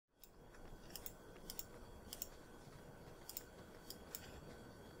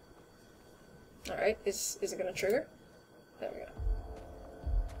Alright, is it gonna trigger? There we go.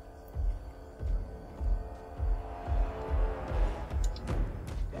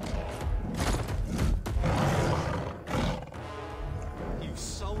 You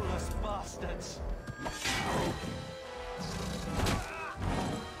soulless bastards!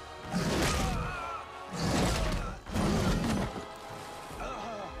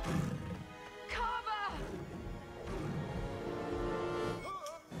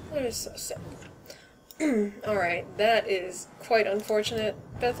 That is so sad. Alright, that is quite unfortunate.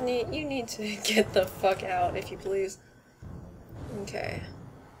 Bethany, you need to get the fuck out, if you please. Okay.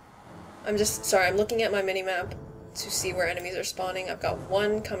 I'm looking at my minimap to see where enemies are spawning. I've got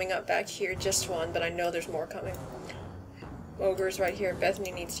one coming up back here, just one, but I know there's more coming. Ogre's right here.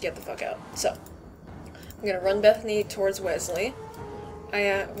 Bethany needs to get the fuck out. So, I'm gonna run Bethany towards Wesley.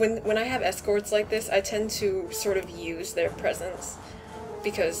 When I have escorts like this, I tend to sort of use their presence,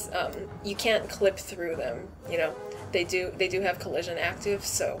 because you can't clip through them, you know. They do have collision active,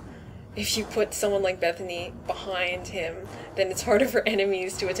 so if you put someone like Bethany behind him, then it's harder for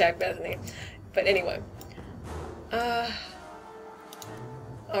enemies to attack Bethany. But anyway.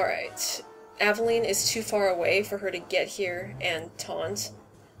 Alright. Aveline is too far away for her to get here and taunt.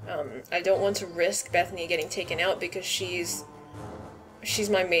 I don't want to risk Bethany getting taken out because she's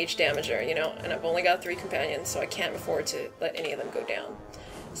my mage damager, you know, and I've only got 3 companions, so I can't afford to let any of them go down.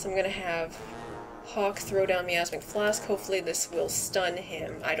 So I'm gonna have Hawke throw down Miasmic Flask. Hopefully this will stun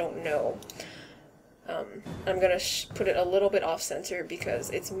him. I don't know. I'm gonna put it a little bit off-center because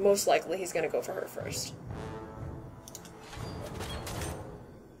it's most likely he's gonna go for her first.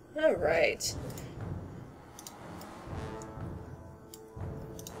 Alright.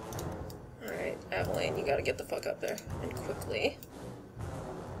 Alright, Aveline, you gotta get the fuck up there, and quickly.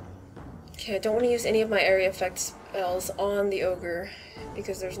 Okay, I don't want to use any of my area effect spells on the ogre,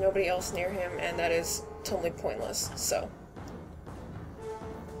 because there's nobody else near him, and that is totally pointless, so.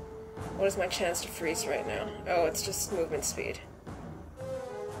 What is my chance to freeze right now? Oh, it's just movement speed.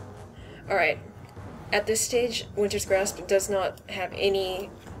 Alright. At this stage, Winter's Grasp does not have any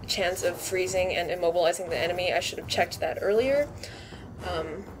chance of freezing and immobilizing the enemy. I should have checked that earlier.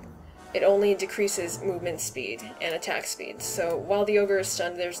 It only decreases movement speed and attack speed, so while the ogre is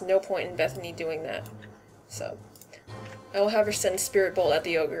stunned, there's no point in Bethany doing that. So, I will have her send Spirit Bolt at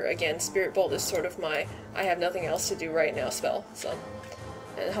the ogre. Again, Spirit Bolt is sort of my I have nothing else to do right now spell, so.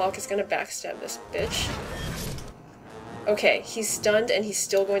 And Hawke is gonna backstab this bitch. Okay, he's stunned and he's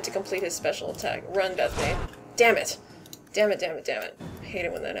still going to complete his special attack. Run, Bethany. Damn it! Damn it, damn it, damn it. I hate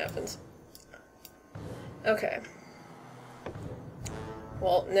it when that happens. Okay.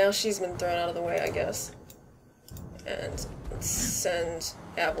 Well, now she's been thrown out of the way, I guess. And let's send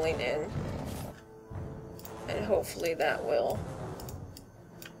Aveline in. And hopefully that will...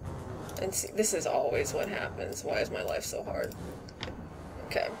 And see, this is always what happens. Why is my life so hard?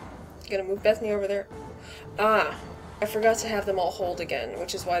 Okay. Gonna move Bethany over there. Ah! I forgot to have them all hold again,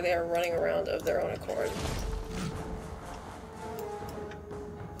 which is why they are running around of their own accord.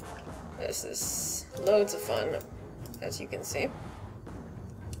 This is loads of fun, as you can see.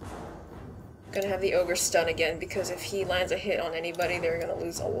 Gonna have the ogre stun again, because if he lands a hit on anybody, they're gonna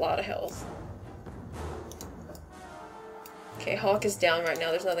lose a lot of health. Okay, Hawke is down right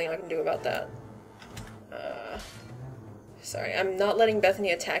now, there's nothing I can do about that. Sorry, I'm not letting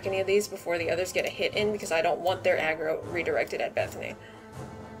Bethany attack any of these before the others get a hit in, because I don't want their aggro redirected at Bethany.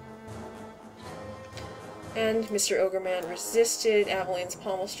 And Mr. Ogreman resisted Aveline's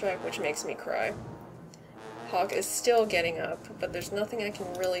pommel strike, which makes me cry. Hawke is still getting up, but there's nothing I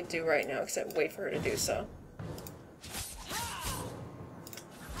can really do right now except wait for her to do so.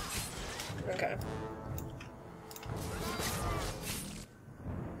 Okay.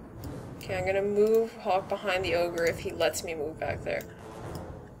 Okay, I'm gonna move Hawke behind the ogre if he lets me move back there.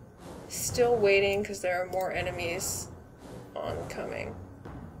 Still waiting because there are more enemies oncoming.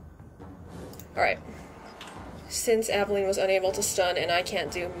 Alright. Since Aveline was unable to stun and I can't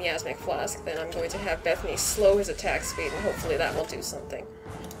do Miasmic Flask, then I'm going to have Bethany slow his attack speed and hopefully that will do something.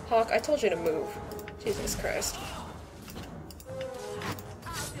 Hawke, I told you to move. Jesus Christ.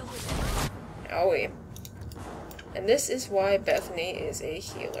 Owie. And this is why Bethany is a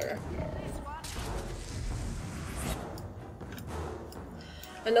healer.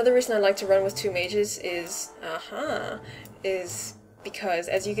 Another reason I like to run with 2 mages is, is because,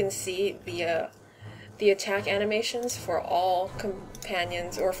 as you can see, the attack animations for all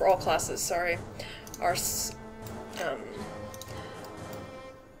companions, or for all classes, sorry, are,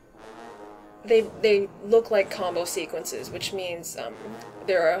 they look like combo sequences, which means,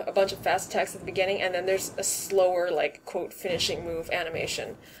 there are a bunch of fast attacks at the beginning, and then there's a slower, like, quote, finishing move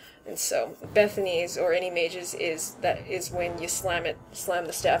animation. And so Bethany's or any mage's is when you slam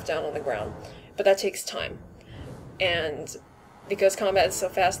the staff down on the ground. But that takes time. And because combat is so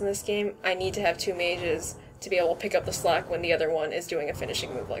fast in this game, I need to have 2 mages to be able to pick up the slack when the other one is doing a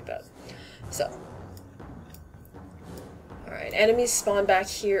finishing move like that. So, alright, enemies spawn back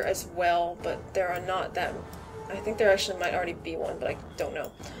here as well, but there are not that... I think there actually might already be one, but I don't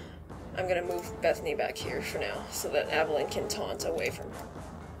know. I'm gonna move Bethany back here for now, so that Aveline can taunt away from her.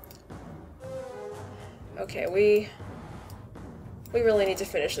 Okay, we really need to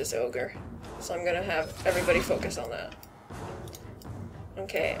finish this ogre, so I'm gonna have everybody focus on that.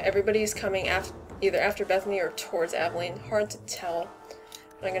 Okay, everybody's coming either after Bethany or towards Aveline. Hard to tell.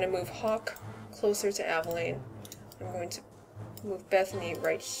 But I'm gonna move Hawke closer to Aveline. I'm going to move Bethany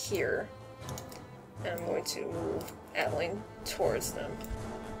right here. And I'm going to move Aveline towards them.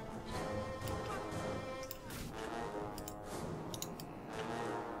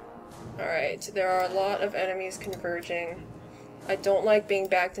 Alright, there are a lot of enemies converging. I don't like being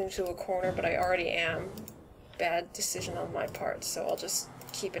backed into a corner, but I already am. Bad decision on my part, so I'll just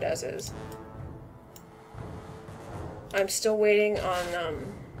keep it as is. I'm still waiting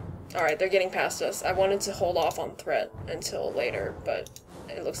on, alright, they're getting past us. I wanted to hold off on threat until later, but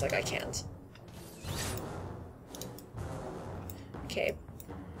it looks like I can't. Okay,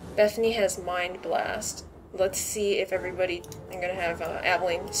 Bethany has Mind Blast. Let's see if everybody... I'm gonna have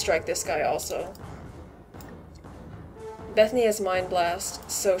Aveline strike this guy also. Bethany has Mind Blast,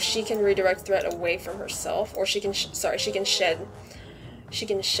 so she can redirect threat away from herself, or she can she can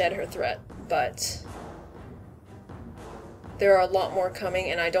shed her threat, but there are a lot more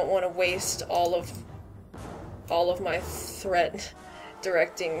coming, and I don't want to waste all of my threat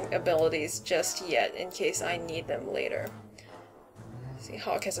directing abilities just yet, in case I need them later. See,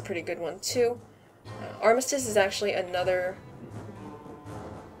 Hawke has a pretty good one too. Armistice is actually another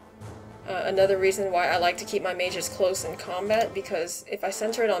reason why I like to keep my mages close in combat, because if I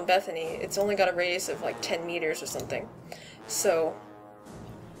center it on Bethany, it's only got a radius of like 10 meters or something. So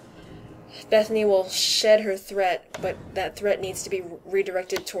Bethany will shed her threat, but that threat needs to be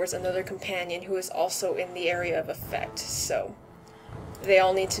redirected towards another companion who is also in the area of effect, so they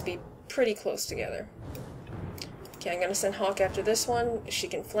all need to be pretty close together. Okay, I'm gonna send Hawke after this one. She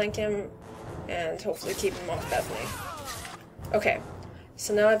can flank him and hopefully keep him off Bethany. Okay,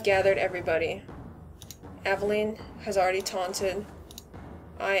 so now I've gathered everybody. Aveline has already taunted.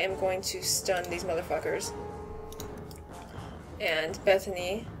 I am going to stun these motherfuckers. And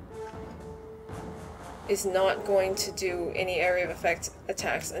Bethany is not going to do any area of effect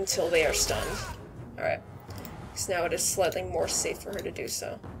attacks until they are stunned. Alright, so now it is slightly more safe for her to do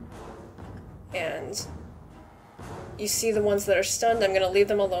so. And you see the ones that are stunned, I'm going to leave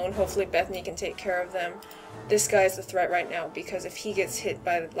them alone. Hopefully Bethany can take care of them. This guy's the threat right now, because if he gets hit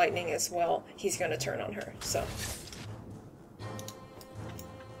by lightning as well, he's going to turn on her. So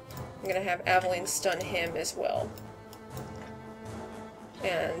I'm going to have Aveline stun him as well.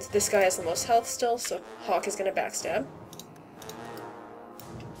 And this guy has the most health still, so Hawke is going to backstab.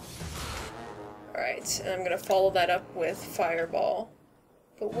 Alright, and I'm going to follow that up with Fireball.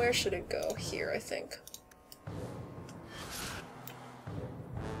 But where should it go? Here, I think.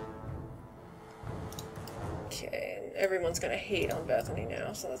 Okay, and everyone's gonna hate on Bethany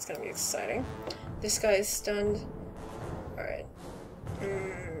now, so that's gonna be exciting. This guy is stunned. Alright.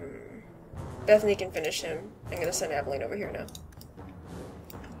 Bethany can finish him. I'm gonna send Aveline over here now.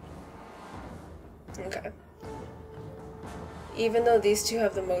 Okay. Even though these two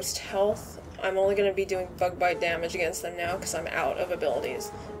have the most health, I'm only gonna be doing bug bite damage against them now because I'm out of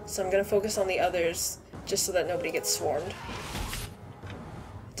abilities. So I'm gonna focus on the others just so that nobody gets swarmed.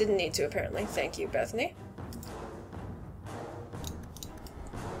 Didn't need to, apparently. Thank you, Bethany.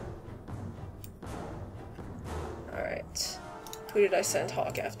 Alright. Who did I send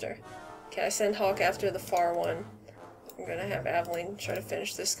Hawke after? Okay, I send Hawke after the far one. I'm gonna have Aveline try to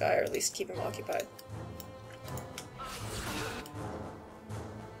finish this guy, or at least keep him occupied.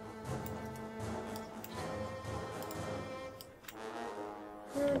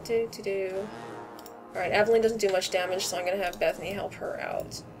 Alright, Aveline doesn't do much damage, so I'm gonna have Bethany help her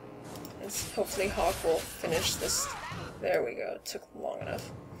out. And hopefully Hawke will finish this. There we go, it took long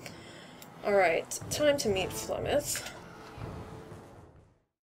enough. Alright, time to meet Flemeth.